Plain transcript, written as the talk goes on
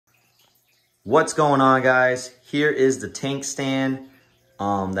What's going on, guys? Here is the tank stand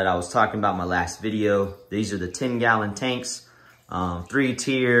that I was talking about in my last video. These are the 10-gallon tanks,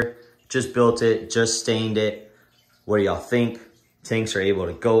 3-tier. Just built it, just stained it. What do y'all think? Tanks are able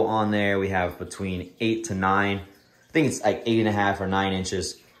to go on there. We have between 8 to 9. I think it's like 8.5 or 9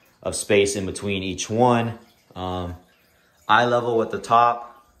 inches of space in between each one. Eye level with the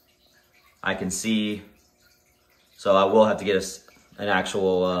top, I can see. So I will have to get an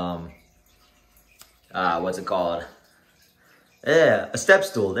actual, what's it called? Yeah, a step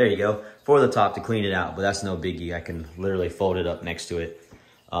stool, there you go, for the top to clean it out, but that's no biggie. I can literally fold it up next to it.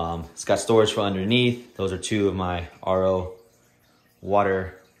 It's got storage for underneath. Those are 2 of my RO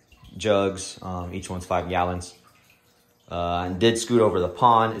water jugs. Each one's 5 gallons. And did scoot over the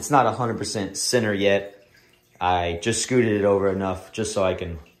pond. It's not 100% center yet. I just scooted it over enough just so I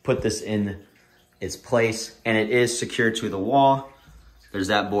can put this in its place, and it is secured to the wall. There's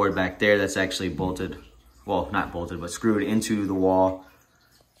that board back there that's actually bolted, well, not bolted, but screwed into the wall.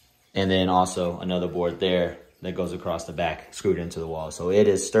 And then also another board there that goes across the back, screwed into the wall. So it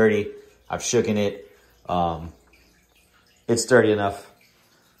is sturdy. I've shooken it. It's sturdy enough,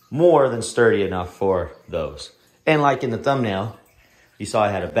 more than sturdy enough for those. And like in the thumbnail, you saw I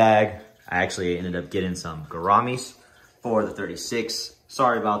had a bag. I actually ended up getting some gouramis for the 36.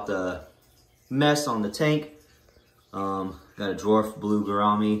 Sorry about the mess on the tank. Got a dwarf blue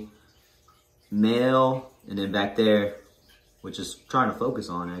gourami, male, and then back there, which is trying to focus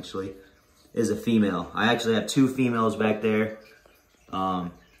on actually, is a female. I actually have 2 females back there.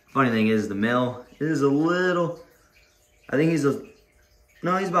 Funny thing is the male is a little, I think he's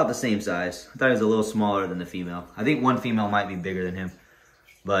about the same size. I thought he was a little smaller than the female. I think one female might be bigger than him,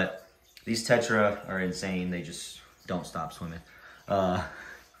 but these Tetra are insane. They just don't stop swimming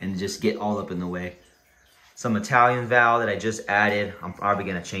and just get all up in the way. Some Italian Val that I just added. I'm probably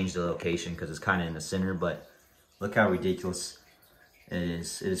gonna change the location because it's kind of in the center, but look how ridiculous it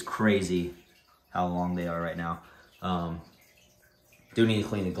is. It is crazy how long they are right now. Do need to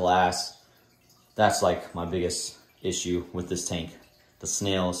clean the glass. That's like my biggest issue with this tank. The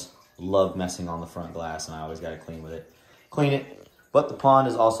snails love messing on the front glass, and I always gotta clean it. But the pond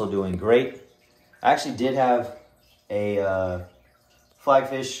is also doing great. I actually did have a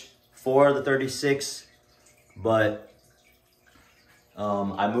flagfish for the 36, but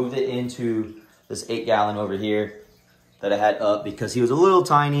I moved it into this 8-gallon over here that I had up because he was a little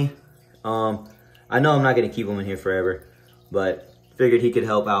tiny. I know I'm not gonna keep him in here forever, but figured he could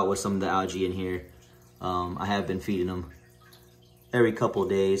help out with some of the algae in here. I have been feeding him every couple of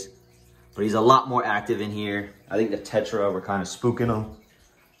days, but he's a lot more active in here. I think the Tetra were kind of spooking him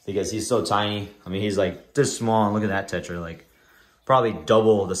because he's so tiny. I mean, he's like this small, and look at that Tetra, like probably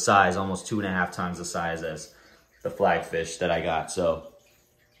double the size, almost 2.5 times the size as the flagfish that I got. So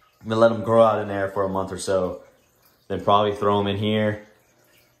I'm gonna let him grow out in there for a month or so, then probably throw him in here.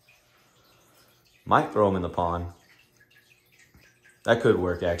 Might throw him in the pond. That could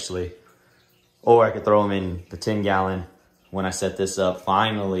work actually. Or I could throw him in the 10-gallon when I set this up.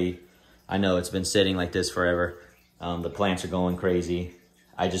 Finally, I know it's been sitting like this forever. The plants are going crazy.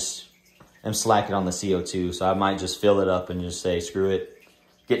 I just am slacking on the CO2, so I might just fill it up and just say, screw it.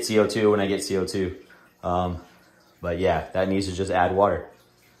 Get CO2 when I get CO2. But yeah, that needs to just add water.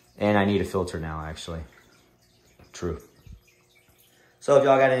 And I need a filter now, actually. True. So if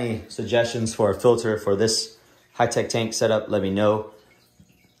y'all got any suggestions for a filter for this high-tech tank setup, let me know.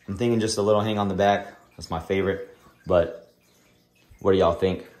 I'm thinking just a little hang on the back. That's my favorite. But what do y'all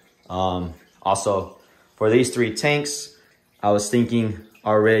think? Also, for these 3 tanks, I was thinking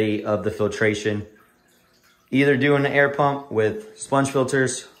already of the filtration. Either doing an air pump with sponge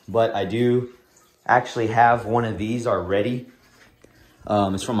filters, but I do actually have one of these already.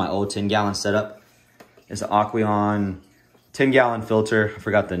 It's from my old 10-gallon setup. It's an Aqueon 10-gallon filter. I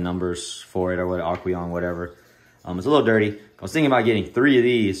forgot the numbers for it, or what, Aqueon, whatever. It's a little dirty. I was thinking about getting 3 of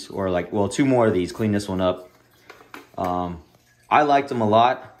these, or like, well, 2 more of these, clean this one up. I liked them a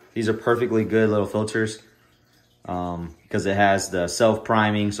lot. These are perfectly good little filters because it has the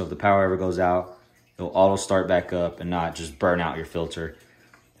self-priming, so if the power ever goes out, it'll auto start back up and not just burn out your filter.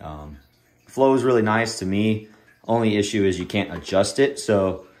 Flow is really nice to me. Only issue is you can't adjust it,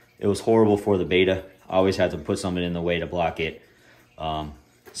 so it was horrible for the beta. I always had to put something in the way to block it.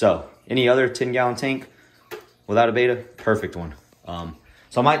 So any other 10-gallon tank without a beta, perfect one.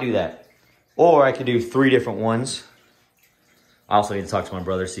 So I might do that. Or I could do 3 different ones. I also need to talk to my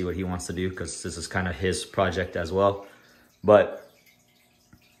brother, see what he wants to do, because this is kind of his project as well. But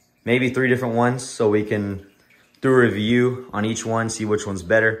maybe 3 different ones so we can do a review on each one, see which one's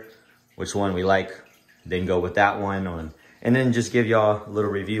better, which one we like, then go with that one. and then just give y'all a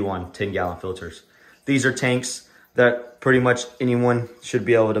little review on 10-gallon filters. These are tanks that pretty much anyone should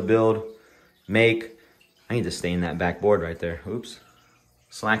be able to build, make. I need to stain that backboard right there. Oops,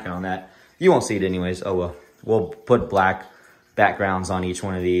 slacking on that. You won't see it anyways. Oh well. We'll put black backgrounds on each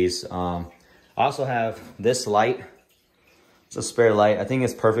one of these. I also have this light. It's a spare light. I think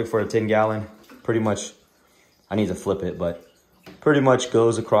it's perfect for a 10-gallon. Pretty much, I need to flip it, but pretty much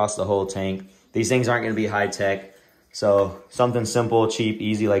goes across the whole tank. These things aren't going to be high tech, so something simple, cheap,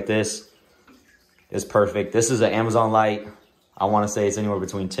 easy like this is perfect. This is an Amazon light. I want to say it's anywhere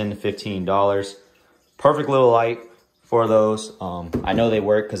between $10 to $15. Perfect little light for those. I know they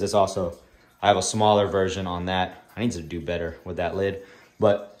work because it's also, I have a smaller version on that. I need to do better with that lid,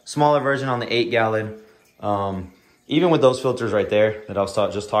 but smaller version on the 8-gallon. Even with those filters right there that I was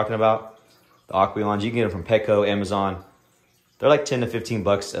just talking about, the Aquilons, you can get them from Petco, Amazon. They're like 10 to 15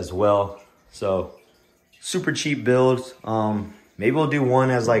 bucks as well. So super cheap builds. Maybe we'll do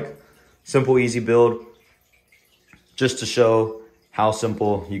one as like simple, easy build, just to show how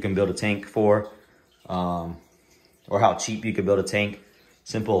simple you can build a tank for, or how cheap you can build a tank.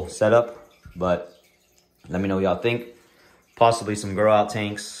 Simple setup. But let me know what y'all think. Possibly some grow out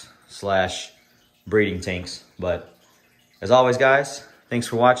tanks / breeding tanks. But as always, guys, thanks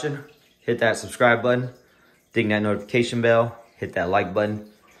for watching. Hit that subscribe button, ding that notification bell, hit that like button,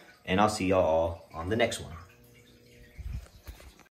 and I'll see y'all all on the next one.